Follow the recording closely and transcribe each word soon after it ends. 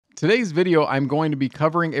today's video, I'm going to be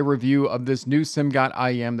covering a review of this new Simgot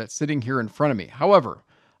IEM that's sitting here in front of me. However,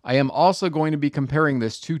 I am also going to be comparing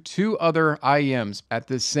this to two other IEMs at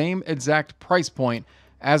the same exact price point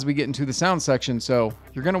as we get into the sound section, so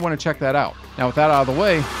you're going to want to check that out. Now, with that out of the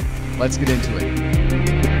way, let's get into it.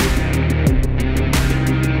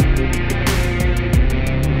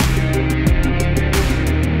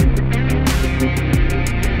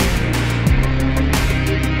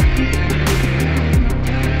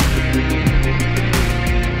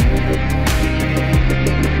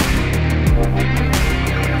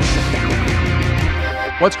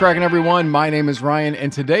 What's cracking, everyone? My name is Ryan,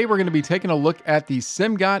 and today we're going to be taking a look at the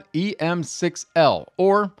Simgot EM6L,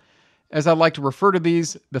 or as I like to refer to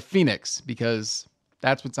these, the Phoenix, because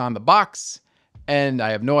that's what's on the box, and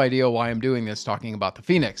I have no idea why I'm doing this talking about the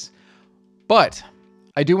Phoenix. But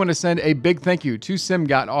I do want to send a big thank you to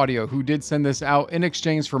Simgot Audio, who did send this out in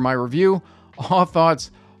exchange for my review. All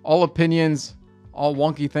thoughts, all opinions, all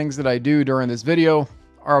wonky things that I do during this video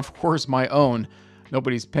are, of course, my own.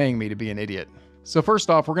 Nobody's paying me to be an idiot. So first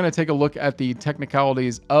off, we're going to take a look at the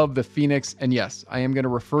technicalities of the Phoenix. And yes, I am going to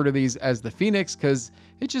refer to these as the Phoenix because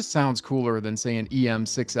it just sounds cooler than saying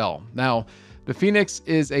EM6L. Now, the Phoenix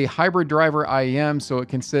is a hybrid driver IEM, so it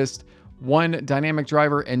consists one dynamic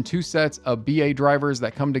driver and two sets of BA drivers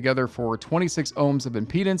that come together for 26 ohms of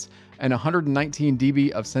impedance and 119 dB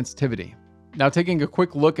of sensitivity. Now, taking a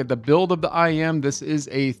quick look at the build of the IEM, this is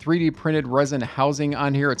a 3D printed resin housing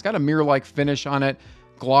on here. It's got a mirror-like finish on it,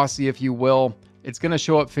 glossy if you will. It's going to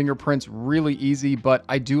show up fingerprints really easy, but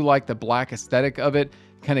I do like the black aesthetic of it.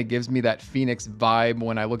 Kind of gives me that Phoenix vibe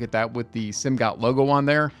when I look at that with the Simgot logo on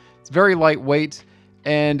there. It's very lightweight,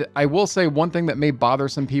 and I will say one thing that may bother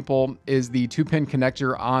some people is the 2-pin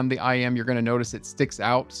connector on the IEM. You're going to notice it sticks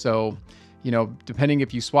out, so depending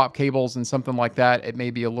if you swap cables and something like that, it may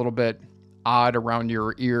be a little bit odd around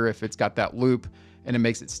your ear if it's got that loop and it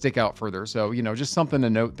makes it stick out further. So, just something to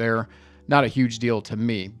note there. Not a huge deal to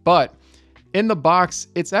me, but in the box,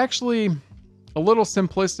 it's actually a little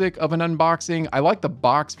simplistic of an unboxing. I like the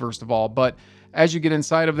box, first of all, but as you get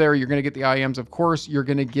inside of there, you're going to get the IEMs, of course. You're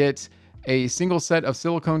going to get a single set of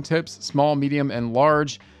silicone tips, small, medium, and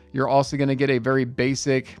large. You're also going to get a very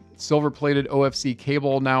basic silver-plated OFC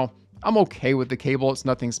cable. Now, I'm okay with the cable. It's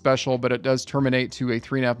nothing special, but it does terminate to a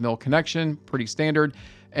 3.5mm connection, pretty standard.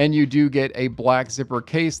 And you do get a black zipper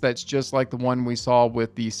case that's just like the one we saw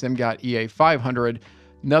with the Simgot EA500.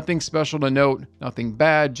 Nothing special to note, nothing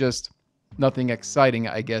bad, just nothing exciting,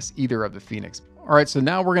 I guess, either of the Phoenix. All right, so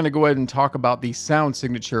now we're going to go ahead and talk about the sound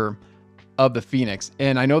signature of the Phoenix.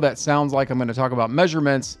 And I know that sounds like I'm going to talk about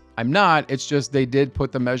measurements. I'm not. It's just they did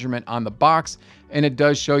put the measurement on the box, and it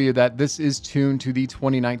does show you that this is tuned to the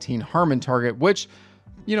 2019 Harman target, which,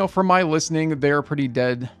 from my listening, they're pretty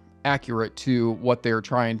dead accurate to what they're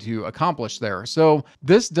trying to accomplish there. So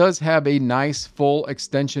this does have a nice full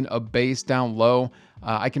extension of bass down low.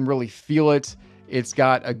 I can really feel it. It's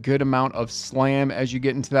got a good amount of slam as you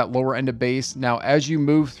get into that lower end of bass. Now, as you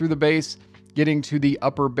move through the bass, getting to the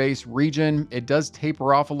upper bass region, it does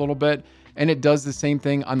taper off a little bit, and it does the same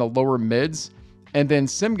thing on the lower mids. And then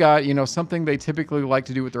Simgot, something they typically like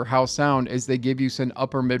to do with their house sound is they give you some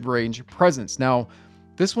upper mid-range presence. Now,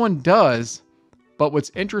 this one does, but what's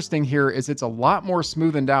interesting here is it's a lot more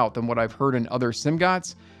smoothened out than what I've heard in other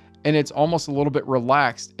Simgots. And it's almost a little bit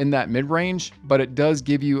relaxed in that mid-range, but it does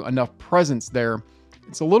give you enough presence there.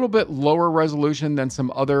 It's a little bit lower resolution than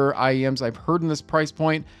some other IEMs I've heard in this price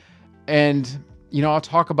point. And, I'll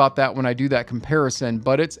talk about that when I do that comparison,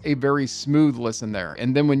 but it's a very smooth listen there.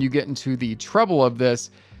 And then when you get into the treble of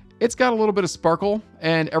this, it's got a little bit of sparkle,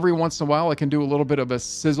 and every once in a while it can do a little bit of a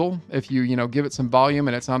sizzle if you, give it some volume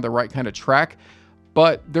and it's on the right kind of track.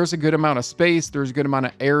 But there's a good amount of space, there's a good amount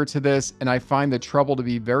of air to this, and I find the treble to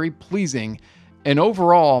be very pleasing. And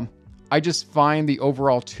overall, I just find the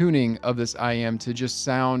overall tuning of this IEM to just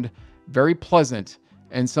sound very pleasant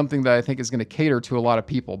and something that I think is going to cater to a lot of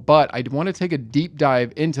people. But I want to take a deep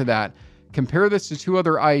dive into that, compare this to two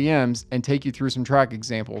other IEMs, and take you through some track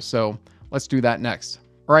examples. So let's do that next.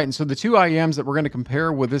 All right, and so the two IEMs that we're going to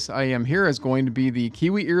compare with this IEM here is going to be the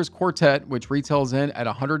Kiwi Ears Quartet, which retails in at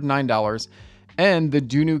 $109, and the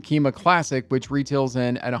Dunu Kima Classic, which retails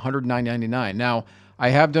in at $109.99. Now, I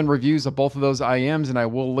have done reviews of both of those IEMs, and I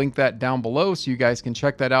will link that down below so you guys can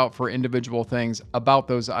check that out for individual things about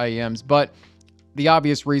those IEMs. But the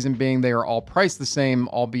obvious reason being they are all priced the same,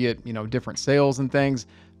 albeit, different sales and things.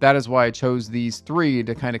 That is why I chose these three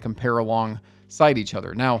to kind of compare alongside each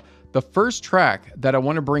other. Now, the first track that I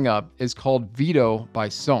want to bring up is called Vito by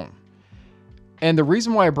Sohn. And the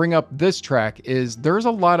reason why I bring up this track is there's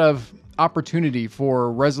a lot of opportunity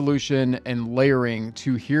for resolution and layering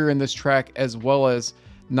to hear in this track, as well as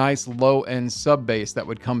nice low end sub bass that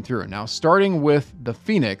would come through. Now, starting with the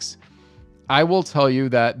Phoenix, I will tell you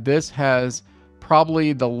that this has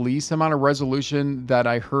probably the least amount of resolution that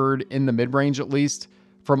I heard in the mid-range, at least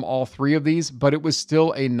from all three of these, but it was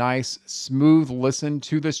still a nice smooth listen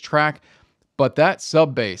to this track. But that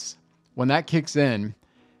sub bass, when that kicks in,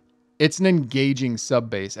 it's an engaging sub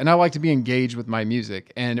bass, and I like to be engaged with my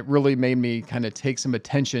music, and it really made me kind of take some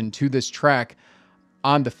attention to this track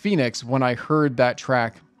on the Phoenix when I heard that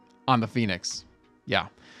track on the Phoenix. Yeah.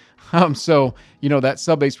 So, you know, that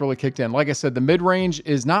sub bass really kicked in. Like I said, the mid-range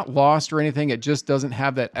is not lost or anything. It just doesn't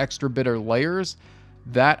have that extra bit of layers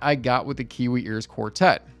that I got with the Kiwi Ears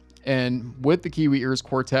Quartet. And with the Kiwi Ears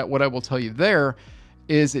Quartet, what I will tell you there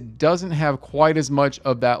is it doesn't have quite as much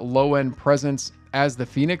of that low-end presence as the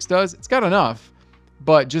Phoenix does. It's got enough,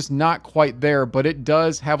 but just not quite there. But it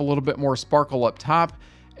does have a little bit more sparkle up top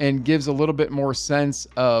and gives a little bit more sense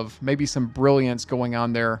of maybe some brilliance going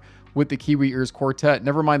on there with the Kiwi Ears Quartet.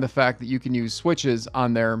 Never mind the fact that you can use switches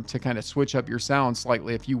on there to kind of switch up your sound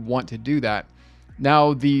slightly if you want to do that.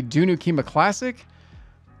 Now, the Dunu Kima Classic,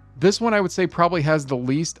 this one I would say probably has the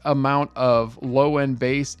least amount of low-end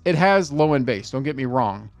bass. It has low-end bass, don't get me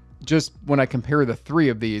wrong. Just when I compare the three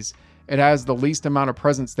of these, it has the least amount of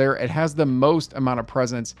presence there. It has the most amount of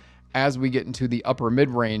presence as we get into the upper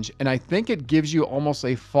mid-range. And I think it gives you almost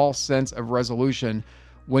a false sense of resolution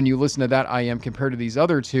when you listen to that IM compared to these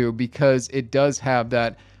other two, because it does have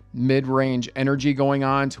that mid-range energy going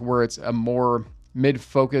on to where it's a more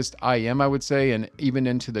mid-focused IM, I would say, and even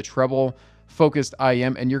into the treble focused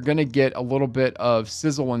IM, and you're going to get a little bit of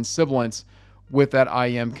sizzle and sibilance with that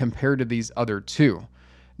IM compared to these other two.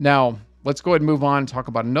 Now, let's go ahead and move on and talk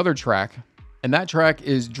about another track, and that track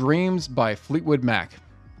is Dreams by Fleetwood Mac.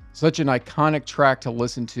 Such an iconic track to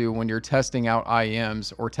listen to when you're testing out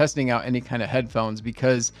IMs or testing out any kind of headphones,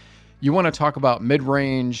 because you want to talk about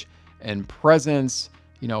mid-range and presence,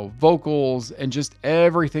 you know, vocals, and just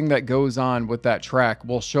everything that goes on with that track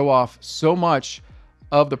will show off so much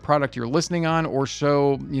of the product you're listening on, or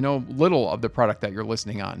show, you know, little of the product that you're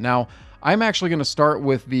listening on. Now, I'm actually going to start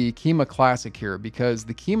with the Kima Classic here, because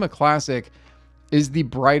the Kima Classic is the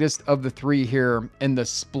brightest of the three here, and the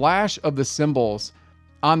splash of the cymbals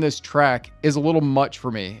on this track is a little much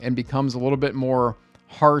for me and becomes a little bit more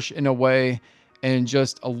harsh in a way, and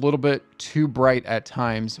just a little bit too bright at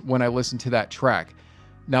times when I listen to that track.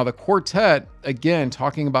 Now, the Quartet, again,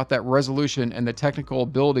 talking about that resolution and the technical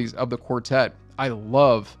abilities of the Quartet, I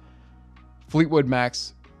love Fleetwood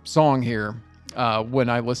Mac's song here when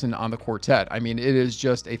I listen on the Quartet. I mean, it is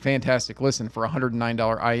just a fantastic listen for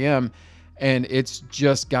 $109 IM, and it's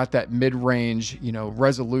just got that mid-range, you know,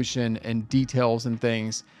 resolution and details and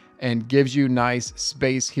things, and gives you nice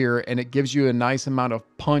space here, and it gives you a nice amount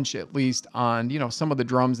of punch, at least on, you know, some of the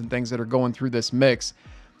drums and things that are going through this mix.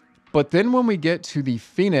 But then when we get to the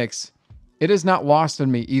Phoenix, it is not lost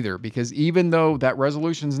on me either, because even though that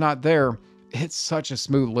resolution's not there, it's such a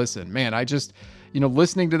smooth listen. Man, I just, you know,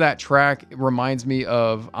 listening to that track, it reminds me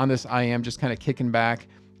of, on this IM, just kind of kicking back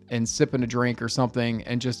and sipping a drink or something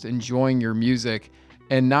and just enjoying your music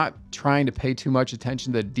and not trying to pay too much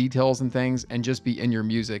attention to the details and things, and just be in your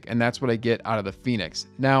music. And that's what I get out of the Phoenix.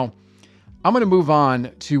 Now, I'm going to move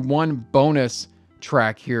on to one bonus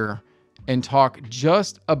track here and talk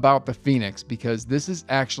just about the Phoenix, because this is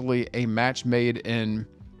actually a match made in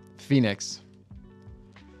Phoenix.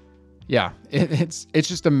 Yeah, it's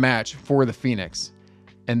just a match for the Phoenix.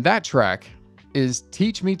 And that track is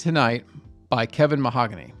Teach Me Tonight by Kevin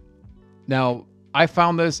Mahogany. Now, I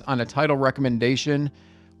found this on a title recommendation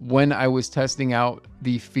when I was testing out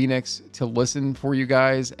the Phoenix to listen for you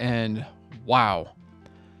guys, and wow.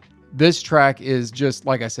 This track is just,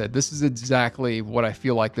 like I said, this is exactly what I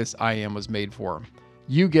feel like this IM was made for.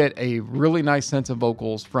 You get a really nice sense of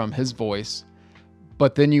vocals from his voice,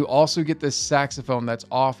 but then you also get this saxophone that's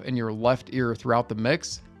off in your left ear throughout the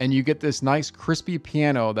mix, and you get this nice crispy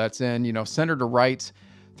piano that's in, you know, center to right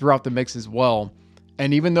throughout the mix as well.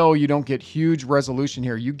 And even though you don't get huge resolution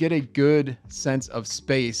here, you get a good sense of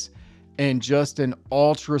space and just an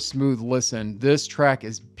ultra smooth listen. This track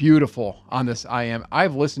is beautiful on this IM.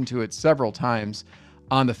 I've listened to it several times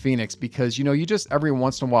on the Phoenix, because, you know, you just every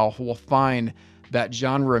once in a while will find that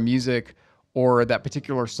genre of music or that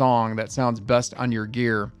particular song that sounds best on your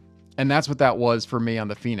gear. And that's what that was for me on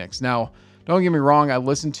the Phoenix. Now, don't get me wrong, I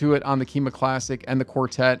listened to it on the Kima Classic and the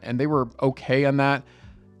Quartet, and they were okay on that.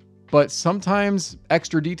 But sometimes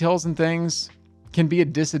extra details and things can be a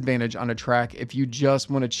disadvantage on a track if you just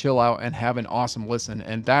want to chill out and have an awesome listen.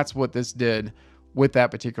 And that's what this did with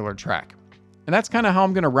that particular track. And that's kind of how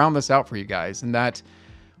I'm going to round this out for you guys. And that,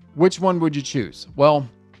 which one would you choose? Well,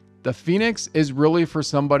 the Phoenix is really for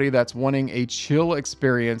somebody that's wanting a chill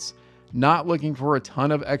experience, not looking for a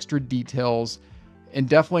ton of extra details, and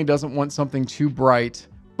definitely doesn't want something too bright,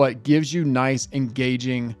 but gives you nice,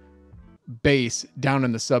 engaging bass down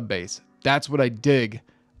in the sub bass. That's what I dig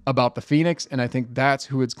about the Phoenix, and I think that's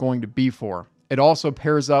who it's going to be for. It also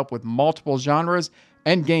pairs up with multiple genres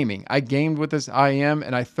and gaming. I gamed with this IM,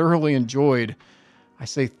 and I thoroughly enjoyed, I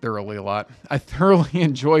say thoroughly a lot, I thoroughly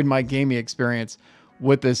enjoyed my gaming experience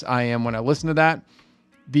with this IM when I listened to that.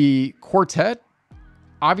 The Quartet,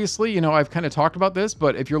 obviously, you know, I've kind of talked about this,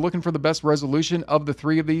 but if you're looking for the best resolution of the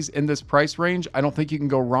three of these in this price range, I don't think you can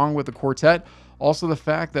go wrong with the Quartet. Also, the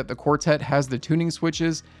fact that the Quartet has the tuning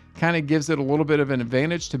switches kind of gives it a little bit of an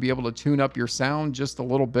advantage to be able to tune up your sound just a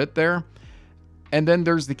little bit there. And then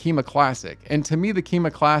there's the Kima Classic. And to me, the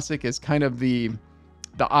Kima Classic is kind of the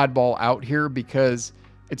oddball out here because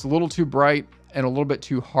it's a little too bright and a little bit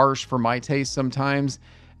too harsh for my taste sometimes.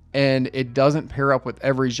 And it doesn't pair up with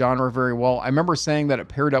every genre very well. I remember saying that it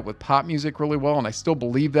paired up with pop music really well, and I still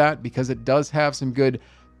believe that because it does have some good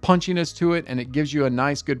punchiness to it, and it gives you a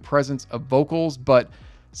nice, good presence of vocals, but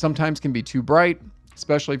sometimes can be too bright,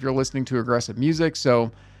 especially if you're listening to aggressive music. So, you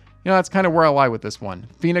know, that's kind of where I lie with this one.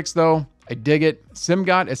 Phoenix, though, I dig it.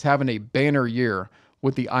 Simgot is having a banner year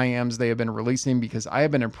with the IMs they have been releasing because I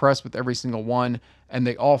have been impressed with every single one, and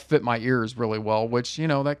they all fit my ears really well, which, you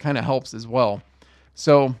know, that kind of helps as well.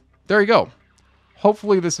 So there you go.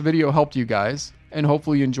 Hopefully this video helped you guys, and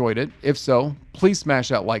hopefully you enjoyed it. If so, please smash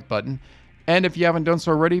that like button. And if you haven't done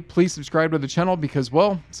so already, please subscribe to the channel because,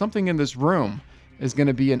 well, something in this room is going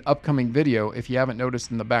to be an upcoming video if you haven't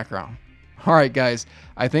noticed in the background. All right, guys,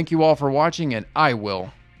 I thank you all for watching, and I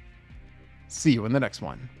will see you in the next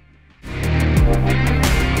one.